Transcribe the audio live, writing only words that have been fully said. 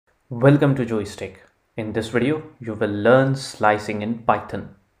Welcome to Joystick. In this video, you will learn slicing in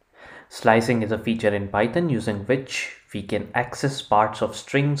Python. Slicing is a feature in Python using which we can access parts of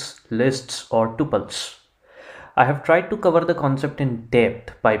strings, lists, or tuples. I have tried to cover the concept in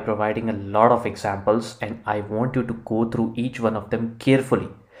depth by providing a lot of examples, and I want you to go through each one of them carefully.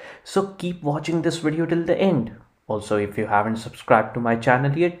 So keep watching this video till the end. Also, if you haven't subscribed to my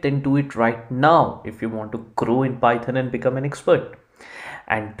channel yet, then do it right now if you want to grow in Python and become an expert.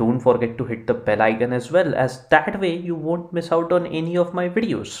 And don't forget to hit the bell icon as well, as that way you won't miss out on any of my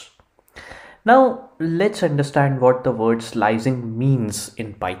videos. Now let's understand what the word slicing means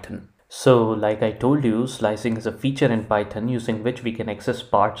in Python. So like I told you, slicing is a feature in Python using which we can access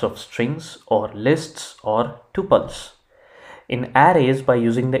parts of strings or lists or tuples. In arrays, by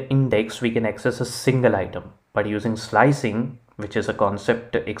using the index, we can access a single item. But using slicing, which is a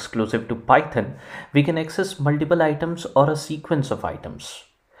concept exclusive to Python, we can access multiple items or a sequence of items.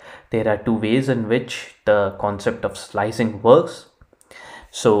 There are two ways in which the concept of slicing works.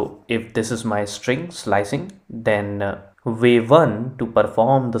 So if this is my string slicing, then way 1 to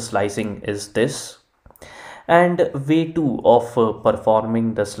perform the slicing is this, and way 2 of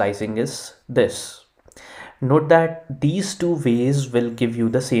performing the slicing is this. Note that these two ways will give you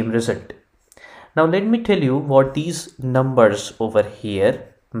the same result. Now let me tell you what these numbers over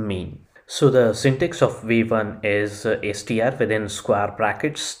here mean. So the syntax of v1 is str within square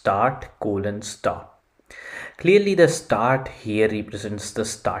brackets start colon stop. Clearly the start here represents the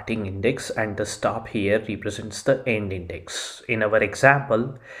starting index and the stop here represents the end index. In our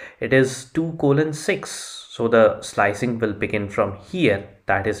example, it is 2 colon 6. So the slicing will begin from here,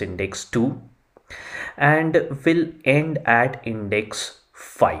 that is index 2, and will end at index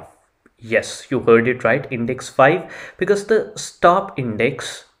 5. Yes, you heard it right, index 5, because the stop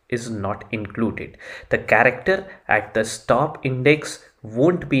index is not included. The character at the stop index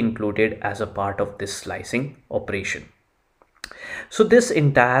won't be included as a part of this slicing operation. So this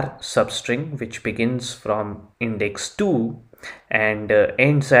entire substring, which begins from index 2 and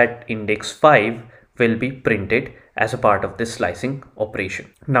ends at index 5, will be printed as a part of this slicing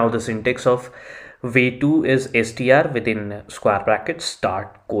operation. Now the syntax of v2 is str within square brackets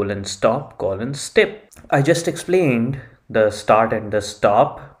start colon stop colon step. I just explained the start and the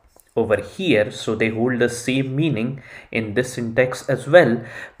stop over here, so they hold the same meaning in this syntax as well.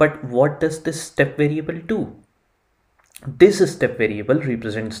 But what does this step variable do? This step variable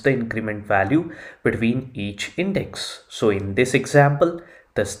represents the increment value between each index. So in this example,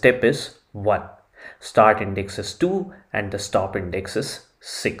 the step is 1. Start index is 2 and the stop index is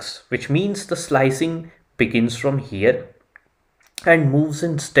 6, which means the slicing begins from here and moves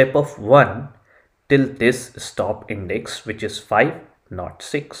in step of 1 till this stop index, which is 5, not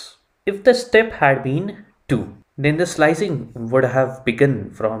 6. If the step had been 2, then the slicing would have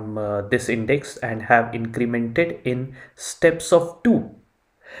begun from this index and have incremented in steps of 2,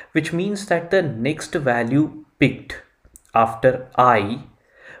 which means that the next value picked after I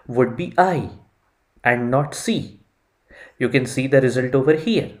would be I and not C. You can see the result over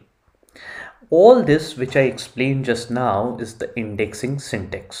here. All this which I explained just now is the indexing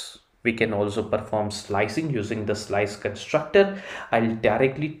syntax. We can also perform slicing using the slice constructor. I'll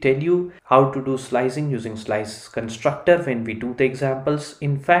directly tell you how to do slicing using slice constructor when we do the examples.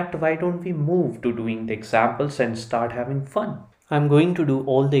 In fact, why don't we move to doing the examples and start having fun? I'm going to do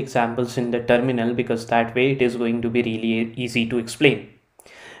all the examples in the terminal because that way it is going to be really easy to explain.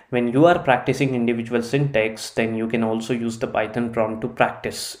 When you are practicing individual syntax, then you can also use the Python prompt to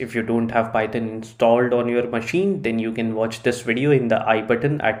practice. If you don't have Python installed on your machine, then you can watch this video in the I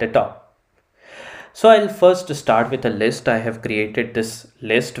button at the top. So I'll first start with a list. I have created this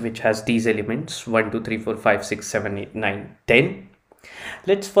list which has these elements 1, 2, 3, 4, 5, 6, 7, 8, 9, 10.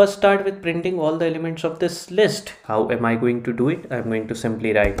 Let's first start with printing all the elements of this list. How am I going to do it? I'm going to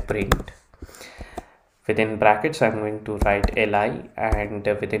simply write print. Within brackets, I'm going to write li, and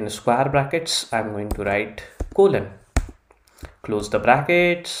within square brackets, I'm going to write colon. Close the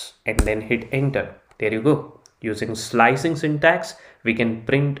brackets and then hit enter. There you go. Using slicing syntax, we can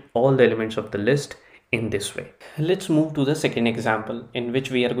print all the elements of the list in this way. Let's move to the second example in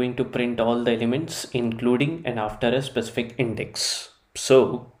which we are going to print all the elements including and after a specific index.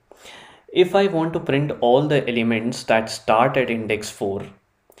 So if I want to print all the elements that start at index 4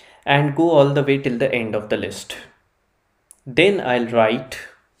 and go all the way till the end of the list, then I'll write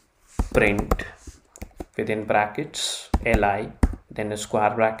print within brackets li, then a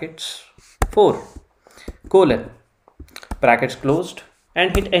square brackets 4 colon, brackets closed,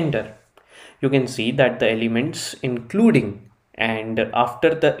 and hit enter. You can see that the elements including and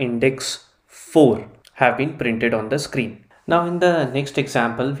after the index 4 have been printed on the screen. Now in the next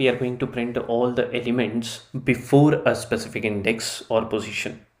example, we are going to print all the elements before a specific index or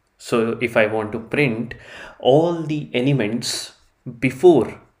position. So if I want to print all the elements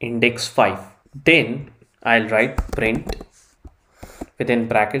before index 5, then I'll write print, within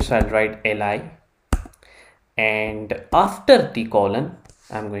brackets I'll write li, and after the colon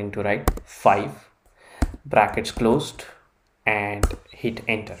I'm going to write 5, brackets closed, and hit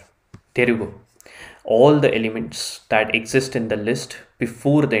enter. There you go. All the elements that exist in the list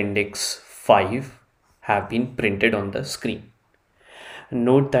before the index 5 have been printed on the screen.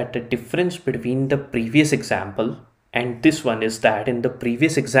 Note that the difference between the previous example and this one is that in the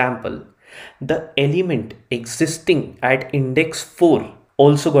previous example, the element existing at index 4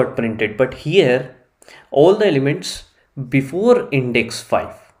 also got printed, but here all the elements before index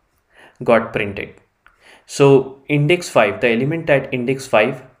 5 got printed. So index 5, the element at index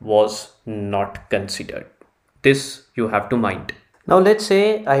 5 was not considered. This you have to mind. Now let's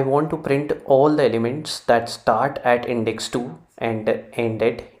say I want to print all the elements that start at index 2 and end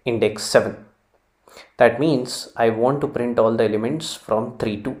at index 7. That means I want to print all the elements from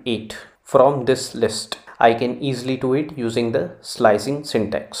 3 to 8 from this list. I can easily do it using the slicing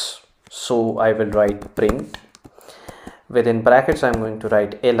syntax. So I will write print. Within brackets I'm going to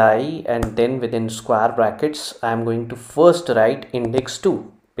write li, and then within square brackets I'm going to first write index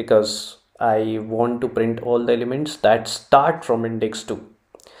 2 because I want to print all the elements that start from index 2.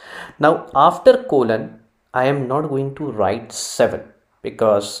 Now after colon I am not going to write 7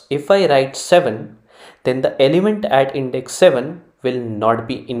 because if I write 7 then the element at index 7 will not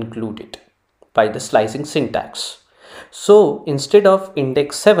be included by the slicing syntax. So instead of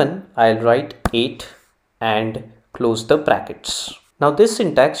index 7 I'll write 8 and close the brackets. Now this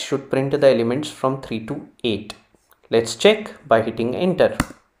syntax should print the elements from 3 to 8. Let's check by hitting enter.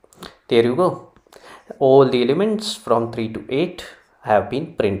 There you go. All the elements from 3 to 8 have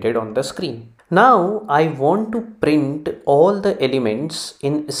been printed on the screen. Now I want to print all the elements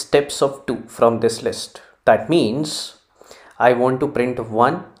in steps of 2 from this list. That means I want to print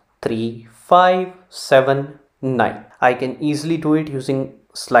 1, 3, 5, 7, 9. I can easily do it using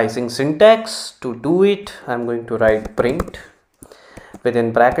slicing syntax. To do it, I'm going to write print.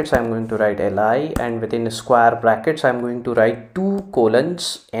 Within brackets, I'm going to write li, and within square brackets, I'm going to write 2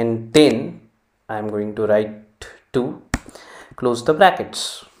 colons, and then I'm going to write 2. Close the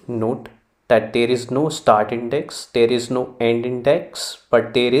brackets. Note that there is no start index, there is no end index,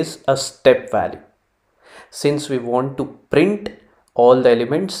 but there is a step value. Since we want to print all the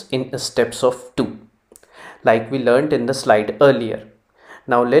elements in steps of 2, like we learned in the slide earlier.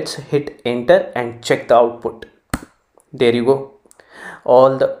 Now let's hit enter and check the output. There you go.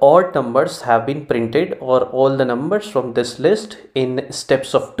 All the odd numbers have been printed, or all the numbers from this list in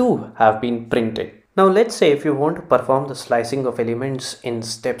steps of 2 have been printed. Now let's say if you want to perform the slicing of elements in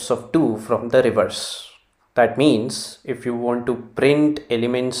steps of 2 from the reverse. That means if you want to print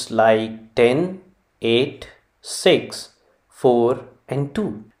elements like 10, 8, 6, 4 and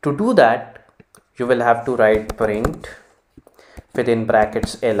 2. To do that, you will have to write print within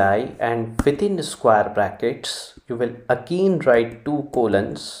brackets li, and within square brackets you will again write 2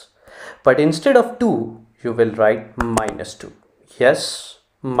 colons, but instead of 2 you will write -2. Yes,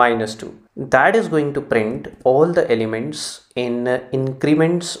 -2. That is going to print all the elements in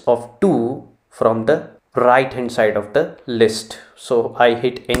increments of 2 from the right hand side of the list. So I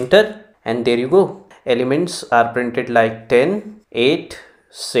hit enter and there you go. Elements are printed like 10, 8,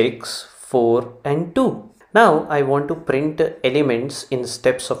 6, 4 and 2. Now I want to print elements in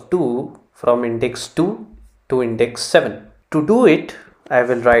steps of 2 from index 2 to index 7. To do it, I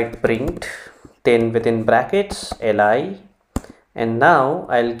will write print, then within brackets li, and now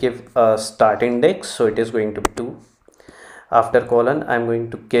I'll give a start index, so it is going to be 2. After colon, I'm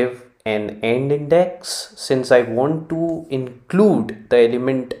going to give an end index since I want to include the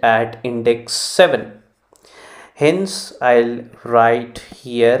element at index 7. Hence, I'll write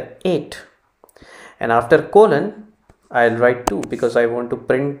here 8. And after colon, I'll write 2 because I want to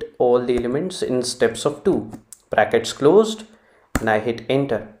print all the elements in steps of 2. Brackets closed, and I hit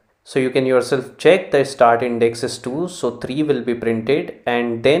enter. So you can yourself check the start index is 2, so 3 will be printed,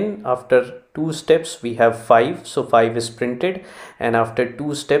 and then after 2 steps we have 5, so 5 is printed, and after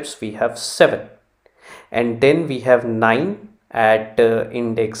 2 steps we have 7, and then we have 9 at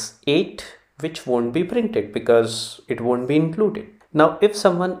index 8, which won't be printed because it won't be included. Now if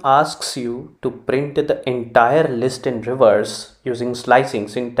someone asks you to print the entire list in reverse using slicing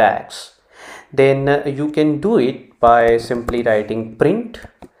syntax, then you can do it by simply writing print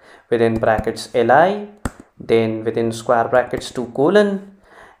within brackets li, then within square brackets 2 colon,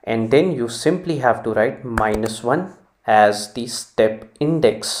 and then you simply have to write -1 as the step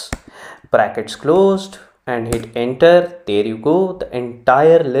index. Brackets closed and hit enter. There you go. The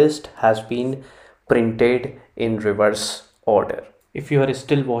entire list has been printed in reverse order. If you are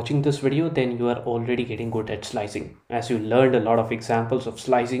still watching this video, then you are already getting good at slicing, as you learned a lot of examples of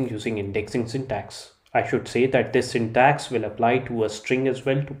slicing using indexing syntax. I should say that this syntax will apply to a string as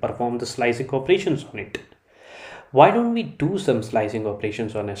well to perform the slicing operations on it. Why don't we do some slicing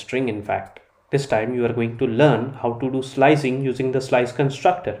operations on a string in fact? This time you are going to learn how to do slicing using the slice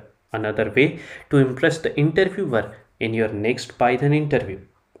constructor, another way to impress the interviewer in your next Python interview.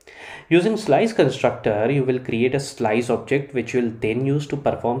 Using slice constructor, you will create a slice object which you will then use to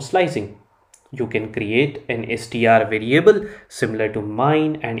perform slicing. You can create an str variable similar to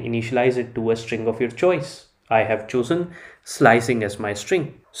mine and initialize it to a string of your choice. I have chosen slicing as my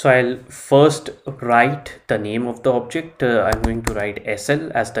string. So I'll first write the name of the object. I'm going to write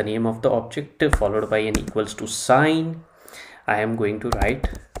SL as the name of the object followed by an equals to sign. I am going to write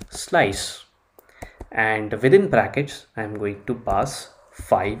slice, and within brackets I'm going to pass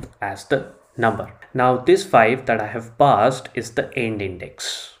 5 as the number. Now this 5 that I have passed is the end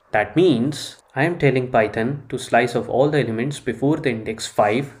index. That means I am telling Python to slice off all the elements before the index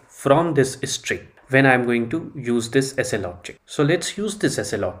 5 from this string when I'm going to use this SL object. So let's use this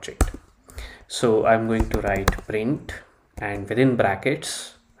SL object. So I'm going to write print, and within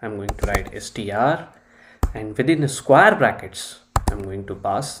brackets I'm going to write str, and within square brackets I'm going to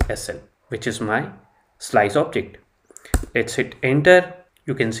pass SL, which is my slice object. Let's hit enter.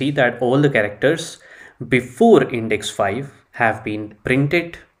 You can see that all the characters before index 5 have been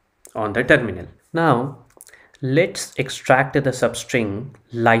printed on the terminal. Now let's extract the substring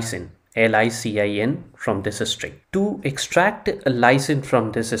licin, L-I-C-I-N, from this string. To extract a licin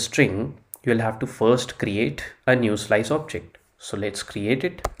from this string, you'll have to first create a new slice object. So let's create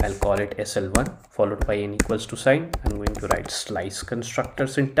it. I'll call it SL1 followed by an equals to sign. I'm going to write slice constructor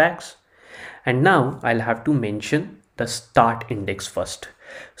syntax. And now I'll have to mention the start index first.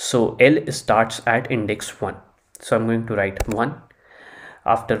 So L starts at index 1. So I'm going to write 1,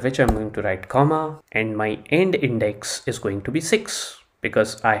 after which I'm going to write comma, and my end index is going to be 6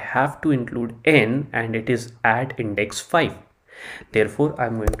 because I have to include n and it is at index 5. Therefore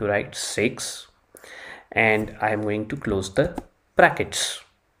I'm going to write 6 and I'm going to close the brackets.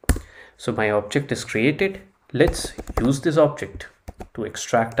 So my object is created. Let's use this object to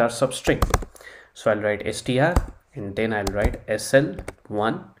extract our substring. So I'll write str and then I'll write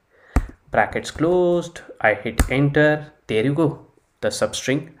sl1, brackets closed. I hit enter. There you go. The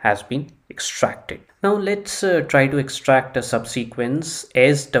substring has been extracted. Now let's try to extract a subsequence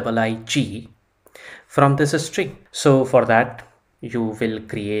SIIG from this string. So for that you will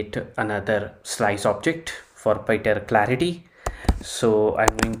create another slice object for better clarity. So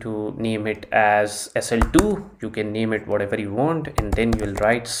I'm going to name it as SL2. You can name it whatever you want, and then you'll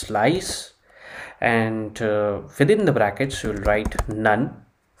write slice, and within the brackets you'll write none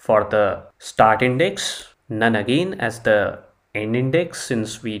for the start index, none again as the end index.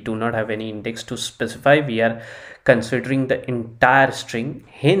 Since we do not have any index to specify, we are considering the entire string,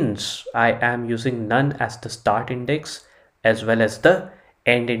 hence I am using none as the start index as well as the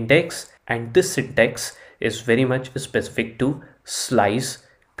end index, and this syntax is very much specific to slice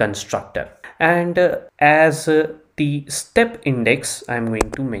constructor. And as the step index I'm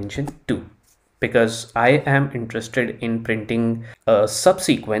going to mention 2 because I am interested in printing a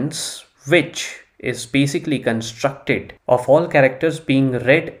subsequence which is basically constructed of all characters being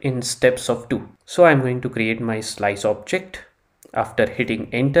read in steps of 2. So I'm going to create my slice object after hitting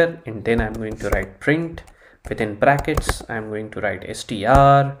enter, and then I'm going to write print. Within brackets I'm going to write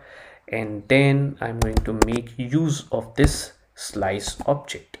str, and then I'm going to make use of this slice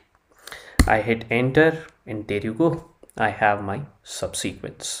object. I hit enter and there you go. I have my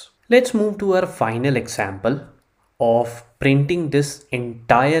subsequence. Let's move to our final example of printing this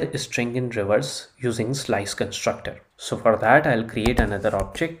entire string in reverse using slice constructor. So for that I'll create another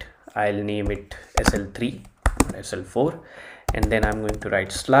object. I'll name it SL3 or SL4, and then I'm going to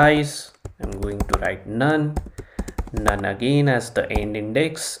write slice. I'm going to write none again as the end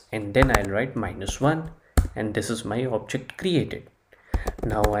index, and then I'll write -1, and this is my object created.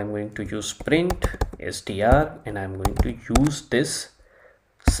 Now I'm going to use print str, and I'm going to use this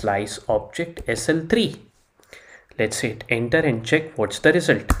slice object SL3. Let's hit enter and check what's the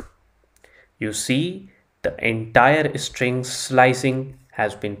result. You see the entire string slicing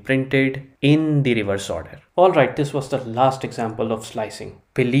has been printed in the reverse order. Alright, this was the last example of slicing.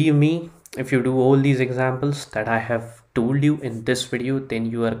 Believe me, if you do all these examples that I have told you in this video, then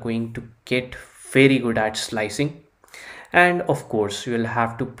you are going to get very good at slicing. And of course, you will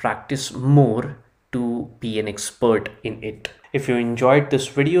have to practice more to be an expert in it. If you enjoyed this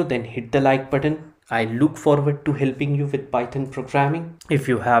video, then hit the like button. I look forward to helping you with Python programming. If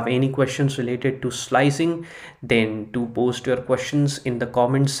you have any questions related to slicing, then do post your questions in the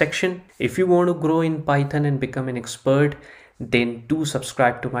comments section. If you want to grow in Python and become an expert, then do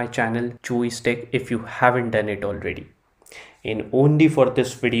subscribe to my channel Joey's Tech if you haven't done it already. And only for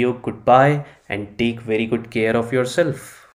this video, goodbye and take very good care of yourself.